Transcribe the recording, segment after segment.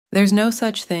There's no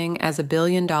such thing as a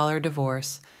billion-dollar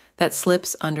divorce that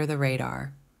slips under the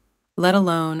radar, let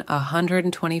alone a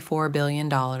 $124 billion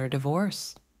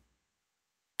divorce.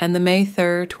 And the May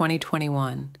 3rd,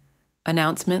 2021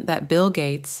 announcement that Bill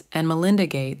Gates and Melinda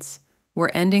Gates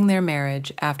were ending their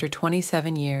marriage after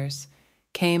 27 years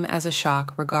came as a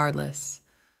shock regardless.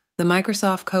 The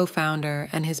Microsoft co-founder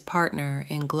and his partner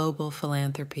in global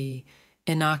philanthropy,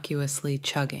 innocuously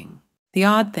chugging. The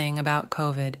odd thing about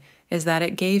COVID is that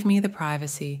it gave me the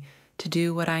privacy to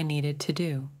do what I needed to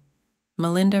do.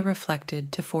 Melinda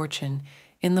reflected to Fortune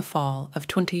in the fall of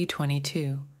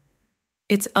 2022.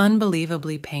 It's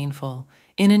unbelievably painful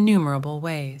in innumerable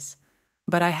ways,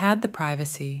 but I had the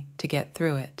privacy to get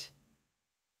through it.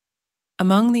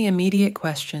 Among the immediate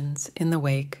questions in the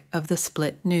wake of the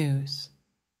split news: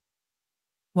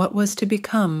 what was to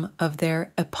become of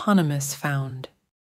their eponymous found?